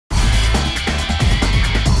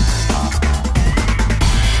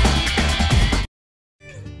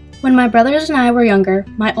When my brothers and I were younger,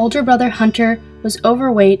 my older brother Hunter was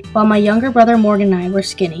overweight while my younger brother Morgan and I were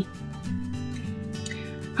skinny.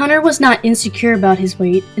 Hunter was not insecure about his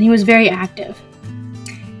weight, and he was very active.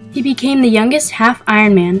 He became the youngest half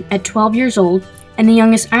Ironman at 12 years old and the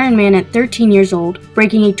youngest Ironman at 13 years old,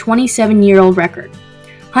 breaking a 27-year-old record.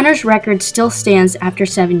 Hunter's record still stands after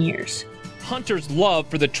 7 years. Hunter's love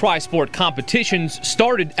for the tri-sport competitions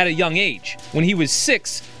started at a young age. When he was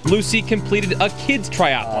 6, Lussi completed a kids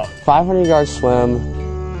triathlon. 500-yard swim,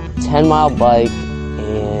 10-mile bike,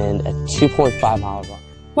 and a 2.5-mile run.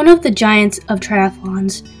 One of the giants of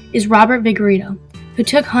triathlons is Robert Vigorito, who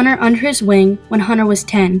took Hunter under his wing when Hunter was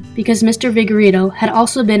 10 because Mr. Vigorito had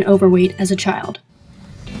also been overweight as a child.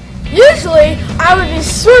 Usually, I would be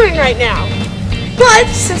swimming right now, but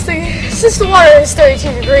since the water is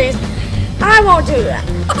 32 degrees, I won't do that.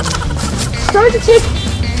 Start to take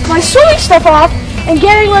my swimming stuff off and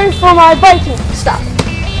getting ready for my biking stuff.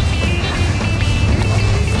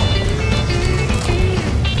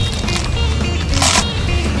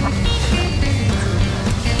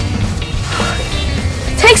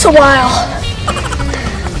 Takes a while.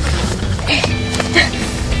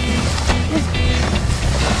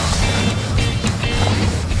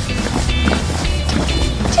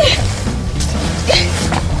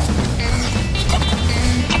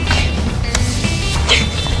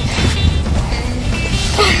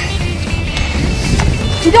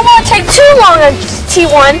 You don't want to take too long on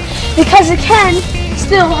T1 because it can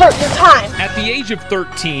still hurt your time. At the age of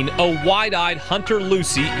 13, a wide-eyed Hunter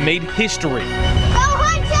Lussi made history.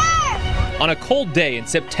 On a cold day in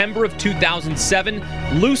September of 2007,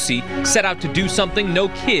 Lussi set out to do something no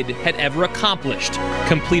kid had ever accomplished: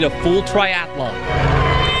 complete a full triathlon.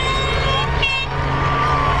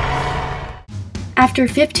 After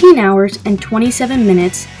 15 hours and 27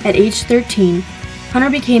 minutes at age 13, Hunter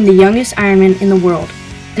became the youngest Ironman in the world,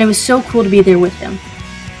 and it was so cool to be there with him.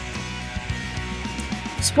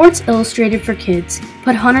 Sports Illustrated for Kids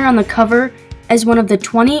put Hunter on the cover as one of the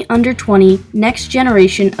 20 under 20 next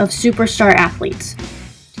generation of superstar athletes.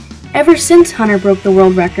 Ever since Hunter broke the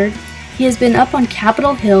world record, he has been up on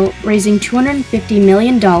Capitol Hill raising $250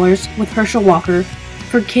 million with Herschel Walker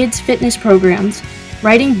for kids' fitness programs,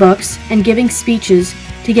 writing books, and giving speeches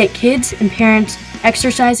to get kids and parents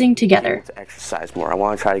exercising together. To exercise more. I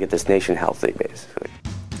want to try to get this nation healthy, basically.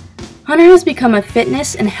 Hunter has become a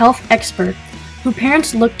fitness and health expert who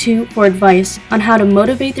parents look to for advice on how to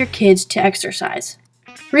motivate their kids to exercise.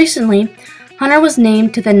 Recently, Hunter was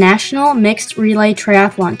named to the National Mixed Relay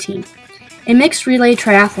Triathlon team. A mixed relay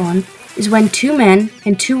triathlon is when 2 men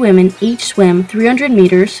and 2 women each swim 300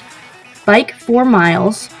 meters, bike 4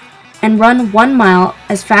 miles, and run 1 mile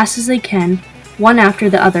as fast as they can, one after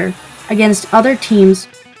the other, against other teams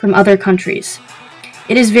from other countries.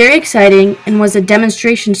 It is very exciting and was a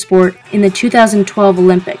demonstration sport in the 2012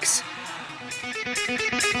 Olympics.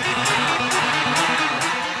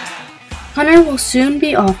 Hunter will soon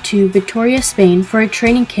be off to Vitoria, Spain for a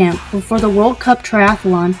training camp before the World Cup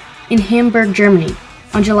Triathlon in Hamburg, Germany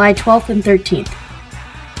on July 12th and 13th.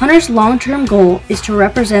 Hunter's long-term goal is to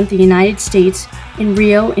represent the United States in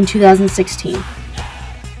Rio in 2016.